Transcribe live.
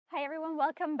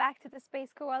welcome back to the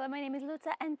Space Koala. My name is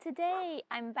Luta, and today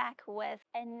I'm back with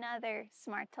another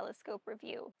smart telescope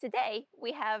review. Today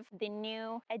we have the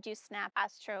new EduSnap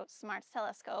Astro smart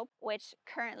telescope, which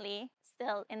currently,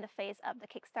 still in the phase of the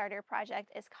Kickstarter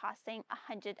project, is costing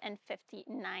 $159.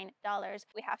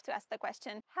 We have to ask the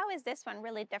question, how is this one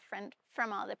really different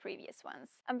from all the previous ones?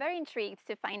 I'm very intrigued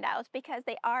to find out because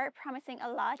they are promising a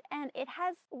lot, and it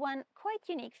has one quite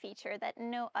unique feature that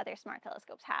no other smart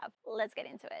telescopes have. Let's get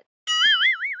into it.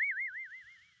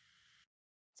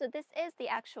 So this is the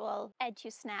actual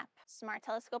EduSnap smart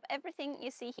telescope. Everything you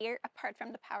see here, apart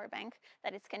from the power bank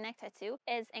that it's connected to,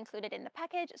 is included in the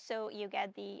package. So you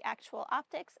get the actual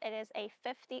optics. It is a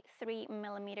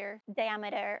 53mm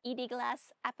diameter ED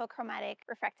glass apochromatic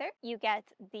refractor. You get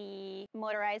the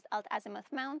motorized alt-azimuth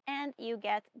mount, and you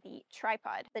get the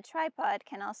tripod. The tripod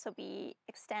can also be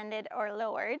extended or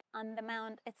lowered. On the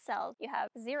mount itself, you have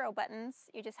 0 buttons.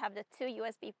 You just have the 2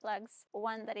 USB plugs,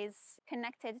 one that is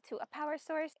connected to a power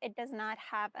source. It does not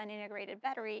have an integrated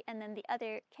battery, and then the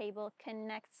other cable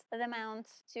connects the mount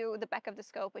to the back of the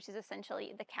scope, which is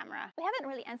essentially the camera. We haven't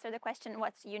really answered the question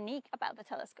what's unique about the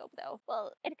telescope though.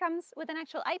 Well, it comes with an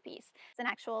actual eyepiece. It's an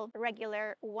actual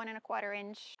regular 1¼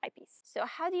 inch eyepiece. So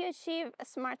how do you achieve a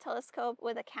smart telescope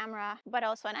with a camera but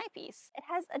also an eyepiece? It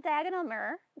has a diagonal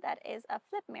mirror that is a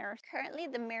flip mirror. Currently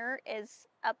the mirror is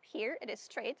up here, it is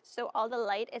straight, so all the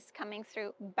light is coming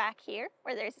through back here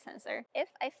where there's a sensor. If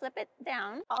I flip it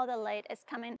down, all the light is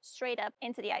coming straight up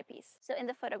into the eyepiece. So in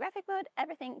the photographic mode,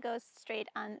 everything goes straight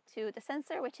onto the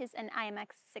sensor, which is an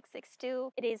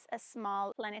IMX662. It is a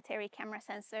small planetary camera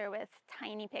sensor with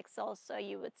tiny pixels, so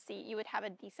you would have a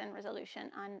decent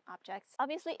resolution on objects.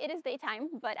 Obviously it is daytime,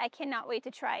 but I cannot wait to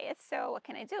try it. So what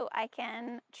can I do? I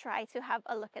can try to have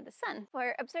a look at the sun.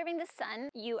 For observing the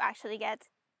sun, you actually get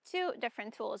 2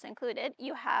 different tools included.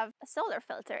 You have a solar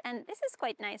filter, and this is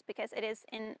quite nice because it is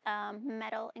in a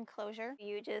metal enclosure.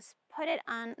 You just put it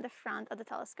on the front of the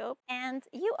telescope, and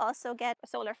you also get a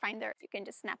solar finder. You can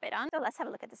just snap it on. So let's have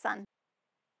a look at the sun.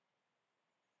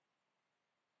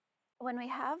 When we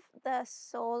have the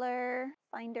solar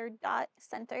finder dot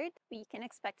centered, we can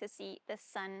expect to see the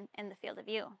sun in the field of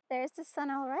view. There's the sun,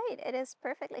 all right. It is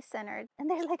perfectly centered, and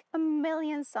there's like a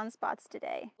million sunspots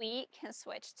today. We can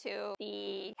switch to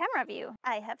the camera view.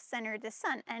 I have centered the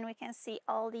sun, and we can see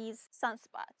all these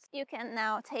sunspots. You can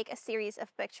now take a series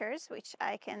of pictures, which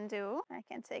I can do. I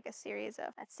can take a series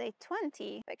of, let's say,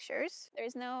 20 pictures.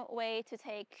 There's no way to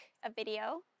take a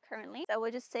video currently, so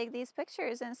we'll just take these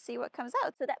pictures and see what comes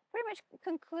out. So that pretty much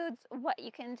concludes what you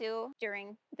can do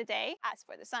during the day. As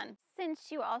for the sun,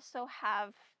 since you also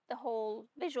have the whole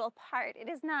visual part, it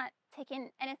is not taking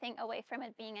anything away from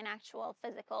it being an actual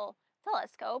physical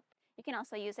telescope. You can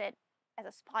also use it as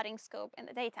a spotting scope in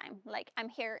the daytime. Like I'm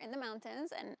here in the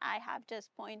mountains and I have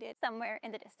just pointed somewhere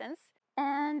in the distance,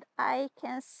 and I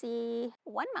can see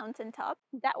one mountaintop,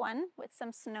 that one with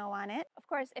some snow on it. Of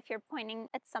course, if you're pointing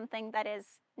at something that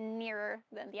is nearer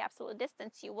than the absolute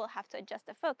distance, you will have to adjust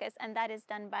the focus, and that is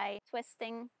done by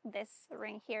twisting this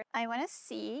ring here. I want to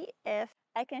see if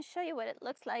I can show you what it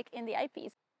looks like in the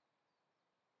eyepiece.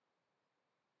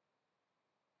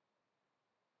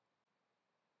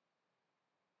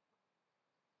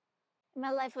 My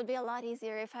life would be a lot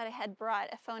easier if I had brought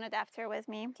a phone adapter with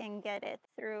me. I can get it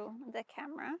through the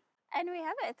camera. And we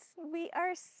have it. We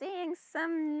are seeing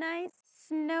some nice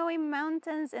snowy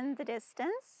mountains in the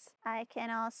distance. I can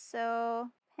also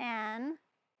pan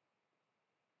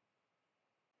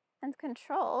and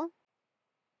control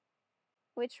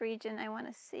which region I want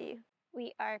to see.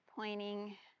 We are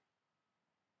pointing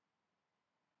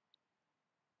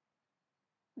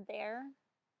there.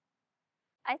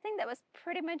 I think that was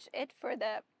pretty much it for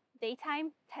the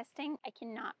daytime testing. I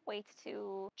cannot wait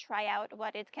to try out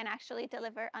what it can actually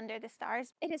deliver under the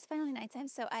stars. It is finally nighttime,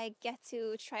 so I get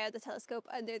to try out the telescope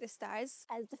under the stars.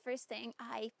 As the first thing,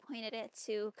 I pointed it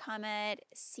to comet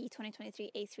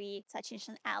C2023A3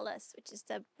 Tachinshan Alice, which is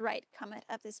the bright comet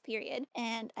of this period,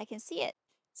 and I can see it.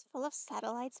 It's full of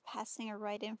satellites passing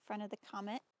right in front of the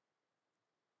comet.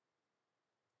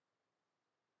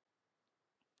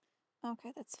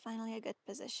 Okay, that's finally a good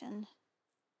position.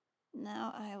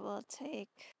 Now I will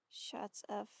take shots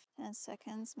of 10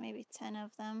 seconds, maybe 10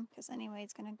 of them, because anyway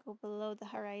it's going to go below the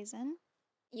horizon.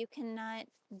 You cannot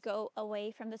go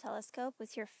away from the telescope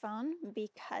with your phone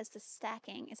because the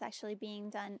stacking is actually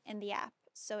being done in the app.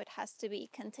 So it has to be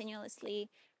continuously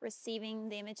receiving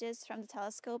the images from the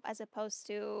telescope as opposed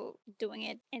to doing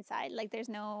it inside. Like there's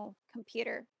no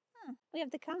computer. We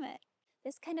have the comet.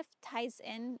 This kind of ties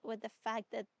in with the fact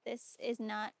that this is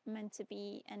not meant to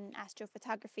be an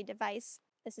astrophotography device.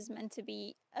 This is meant to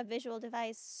be a visual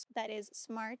device that is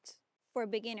smart for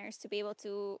beginners to be able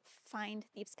to find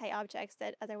deep sky objects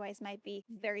that otherwise might be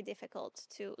very difficult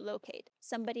to locate.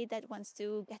 Somebody that wants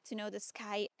to get to know the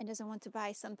sky and doesn't want to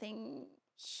buy something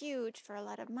huge for a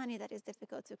lot of money that is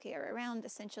difficult to carry around,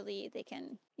 essentially they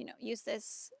can, use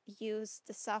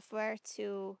the software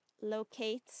to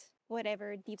locate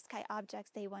whatever deep sky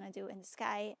objects they want to do in the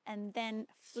sky, and then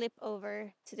flip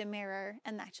over to the mirror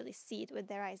and actually see it with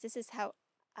their eyes. This is how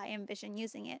I envision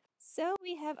using it. So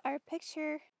we have our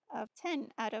picture of 10,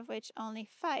 out of which only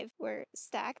 5 were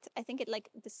stacked. I think it like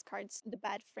discards the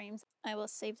bad frames. I will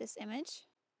save this image.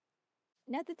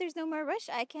 Now that there's no more rush,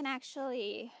 I can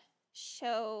actually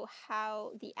show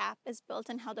how the app is built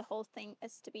and how the whole thing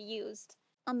is to be used.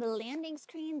 On the landing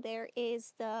screen, there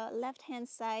is the left-hand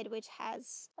side, which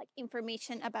has like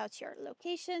information about your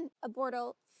location, a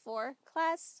portal for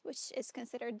class, which is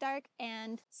considered dark,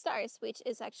 and stars, which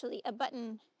is actually a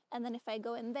button. And then if I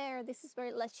go in there, this is where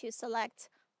it lets you select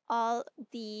all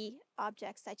the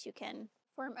objects that you can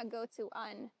form a go-to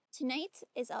on. Tonight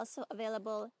is also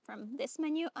available from this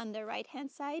menu on the right-hand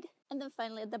side. And then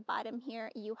finally at the bottom here,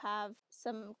 you have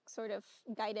some sort of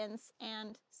guidance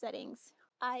and settings.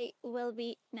 I will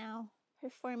be now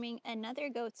performing another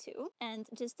go-to and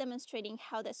just demonstrating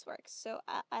how this works. So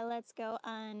let's go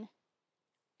on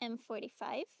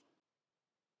M45.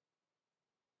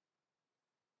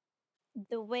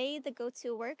 The way the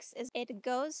go-to works is it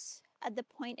goes at the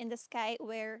point in the sky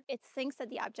where it thinks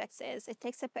that the object is. It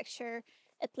takes a picture,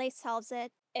 it place solves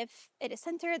it. If it is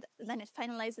centered, then it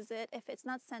finalizes it. If it's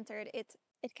not centered, it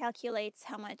calculates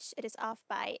how much it is off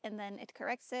by, and then it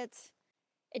corrects it.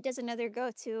 It does another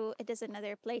go-to, it does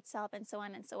another plate solve, and so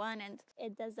on and so on. And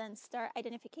it does then star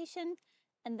identification.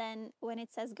 And then when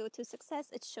it says go to success,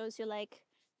 it shows you like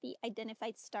the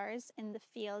identified stars in the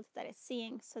field that it's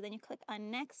seeing. So then you click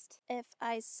on next. If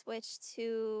I switch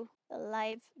to the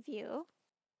live view,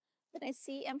 then I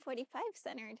see M45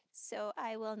 centered. So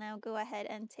I will now go ahead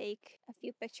and take a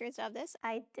few pictures of this.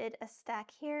 I did a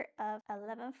stack here of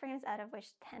 11 frames, out of which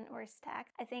 10 were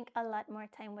stacked. I think a lot more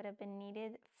time would have been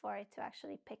needed for it to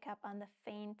actually pick up on the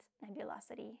faint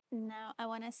nebulosity. Now I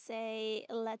want to say,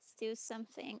 let's do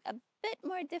something a bit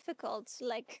more difficult,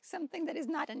 like something that is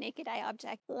not a naked eye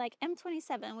object, like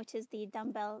M27, which is the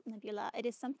dumbbell nebula. It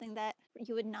is something that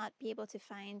you would not be able to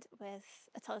find with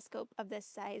a telescope of this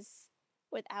size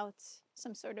without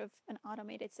some sort of an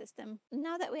automated system.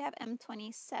 Now that we have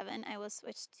M27, I will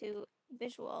switch to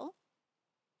visual.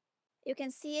 You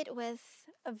can see it with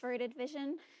averted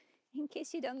vision. In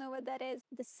case you don't know what that is,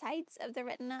 the sides of the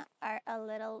retina are a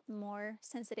little more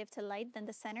sensitive to light than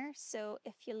the center. So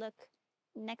if you look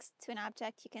next to an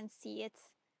object, you can see it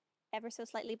ever so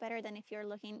slightly better than if you're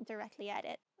looking directly at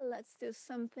it. Let's do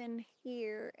something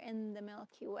here in the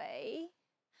Milky Way.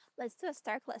 Let's do a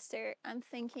star cluster. I'm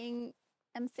thinking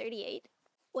M38.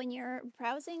 When you're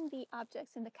browsing the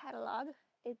objects in the catalog,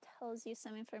 it tells you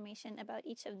some information about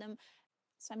each of them.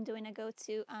 So I'm doing a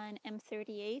go-to on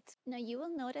M38. Now you will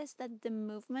notice that the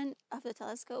movement of the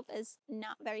telescope is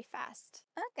not very fast.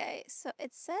 Okay, so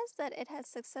it says that it has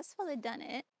successfully done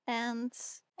it, and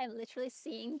I'm literally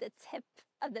seeing the tip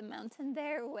of the mountain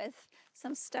there with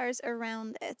some stars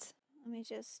around it. Let me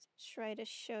just try to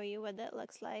show you what that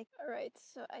looks like. All right,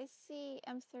 so I see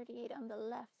M38 on the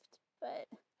left, but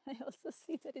I also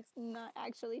see that it's not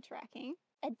actually tracking.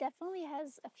 It definitely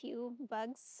has a few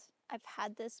bugs. I've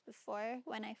had this before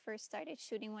when I first started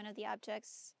shooting one of the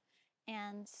objects,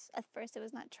 and at first it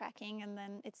was not tracking, and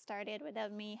then it started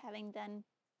without me having done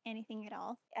anything at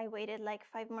all. I waited like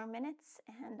 5 more minutes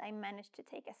and I managed to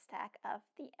take a stack of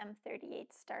the M38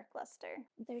 star cluster.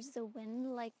 There's the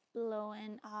wind like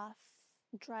blowing off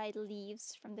dried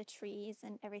leaves from the trees,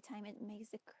 and every time it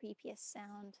makes the creepiest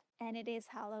sound. And it is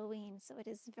Halloween, so it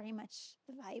is very much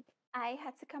the vibe. I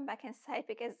had to come back inside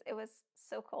because it was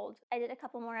so cold. I did a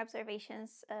couple more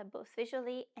observations, both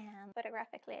visually and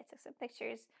photographically. I took some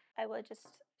pictures. I will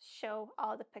just show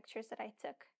all the pictures that I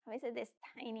took. Obviously, this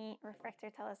tiny refractor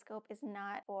telescope is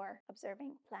not for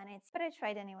observing planets, but I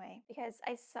tried anyway because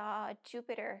I saw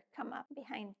Jupiter come up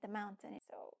behind the mountain.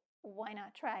 So why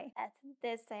not try? At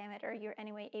this diameter, you're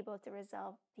anyway able to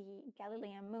resolve the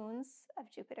Galilean moons of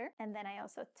Jupiter. And then I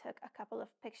also took a couple of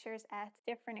pictures at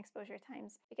different exposure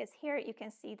times, because here you can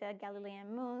see the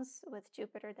Galilean moons with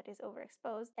Jupiter that is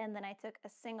overexposed. And then I took a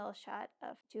single shot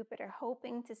of Jupiter,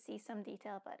 hoping to see some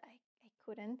detail, but I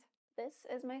couldn't. This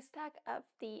is my stack of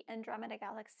the Andromeda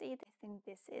Galaxy. I think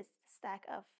this is a stack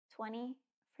of 20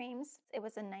 frames. It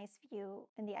was a nice view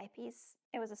in the eyepiece.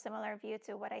 It was a similar view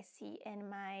to what I see in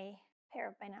my pair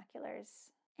of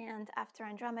binoculars And after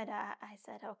Andromeda, I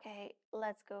said, okay,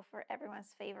 let's go for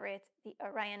everyone's favorite, the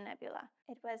Orion Nebula.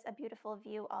 It was a beautiful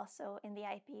view also in the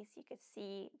eyepiece. You could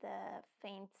see the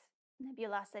faint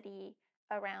nebulosity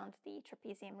around the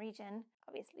trapezium region.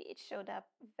 Obviously, it showed up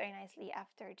very nicely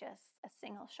after just a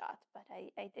single shot, but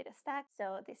I did a stack.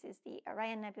 So this is the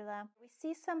Orion Nebula. We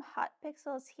see some hot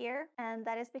pixels here, and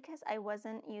that is because I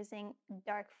wasn't using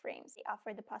dark frames. They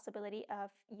offer the possibility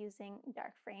of using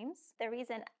dark frames. The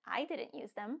reason I didn't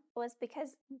use them was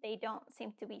because they don't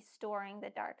seem to be storing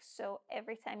the dark. So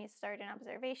every time you start an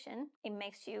observation, it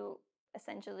makes you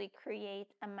essentially create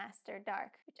a master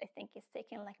dark, which I think is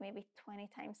taking like maybe 20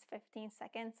 times 15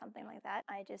 seconds, something like that.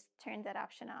 I just turned that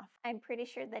option off. I'm pretty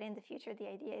sure that in the future, the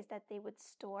idea is that they would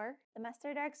store the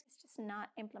master darks. It's just not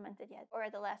implemented yet. Or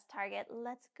the last target,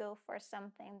 let's go for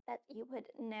something that you would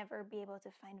never be able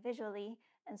to find visually.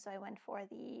 And so I went for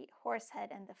the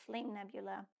Horsehead and the Flame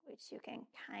Nebula, which you can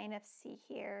kind of see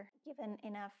here. Given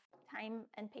enough time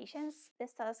and patience,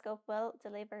 this telescope will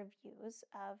deliver views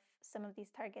of some of these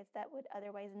targets that would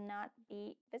otherwise not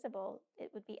be visible.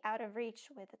 It would be out of reach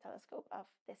with a telescope of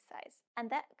this size. And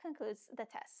that concludes the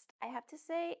test. I have to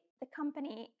say, the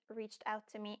company reached out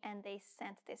to me and they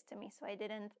sent this to me, so I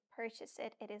didn't purchase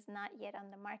it. It is not yet on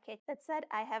the market. That said,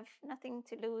 I have nothing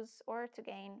to lose or to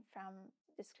gain from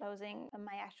disclosing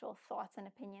my actual thoughts and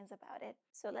opinions about it.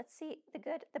 So let's see the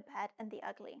good, the bad, and the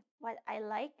ugly. What I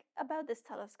like about this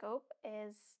telescope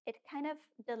is it kind of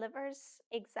delivers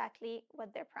exactly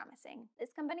what they're promising.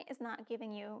 This company is not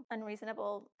giving you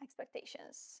unreasonable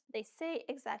expectations. They say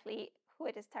exactly who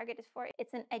it is targeted for.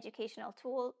 It's an educational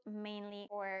tool, mainly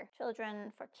for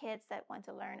children, for kids that want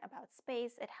to learn about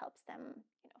space. It helps them,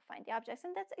 find the objects,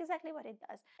 and that's exactly what it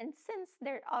does. And since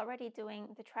they're already doing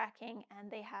the tracking and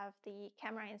they have the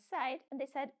camera inside, and they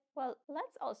said, well,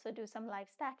 let's also do some live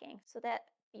stacking so that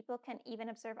people can even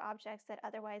observe objects that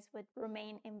otherwise would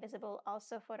remain invisible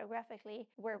also photographically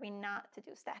were we not to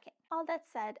do stacking. All that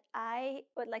said, I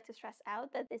would like to stress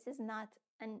out that this is not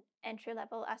an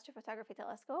entry-level astrophotography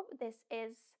telescope. This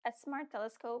is a smart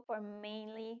telescope for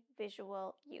mainly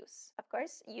visual use. Of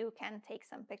course, you can take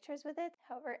some pictures with it.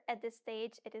 However, at this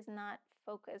stage, it is not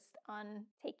focused on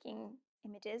taking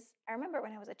images. I remember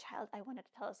when I was a child, I wanted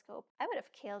a telescope. I would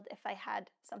have killed if I had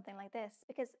something like this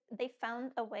because they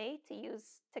found a way to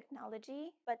use technology,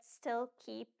 but still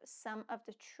keep some of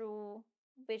the true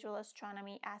visual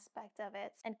astronomy aspect of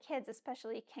it. And kids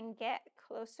especially can get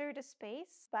closer to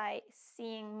space by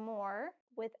seeing more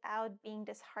without being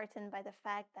disheartened by the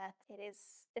fact that it is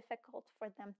difficult for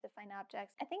them to find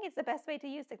objects. I think it's the best way to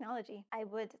use technology. I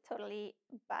would totally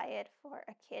buy it for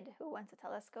a kid who wants a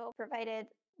telescope, provided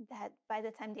that by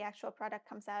the time the actual product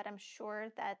comes out, I'm sure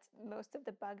that most of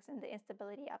the bugs and the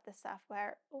instability of the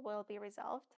software will be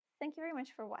resolved. Thank you very much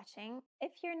for watching.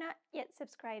 If you're not yet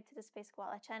subscribed to the Space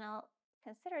Koala channel,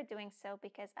 consider doing so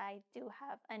because I do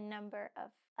have a number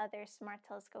of other smart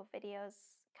telescope videos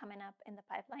coming up in the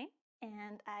pipeline.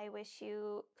 And I wish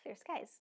you clear skies.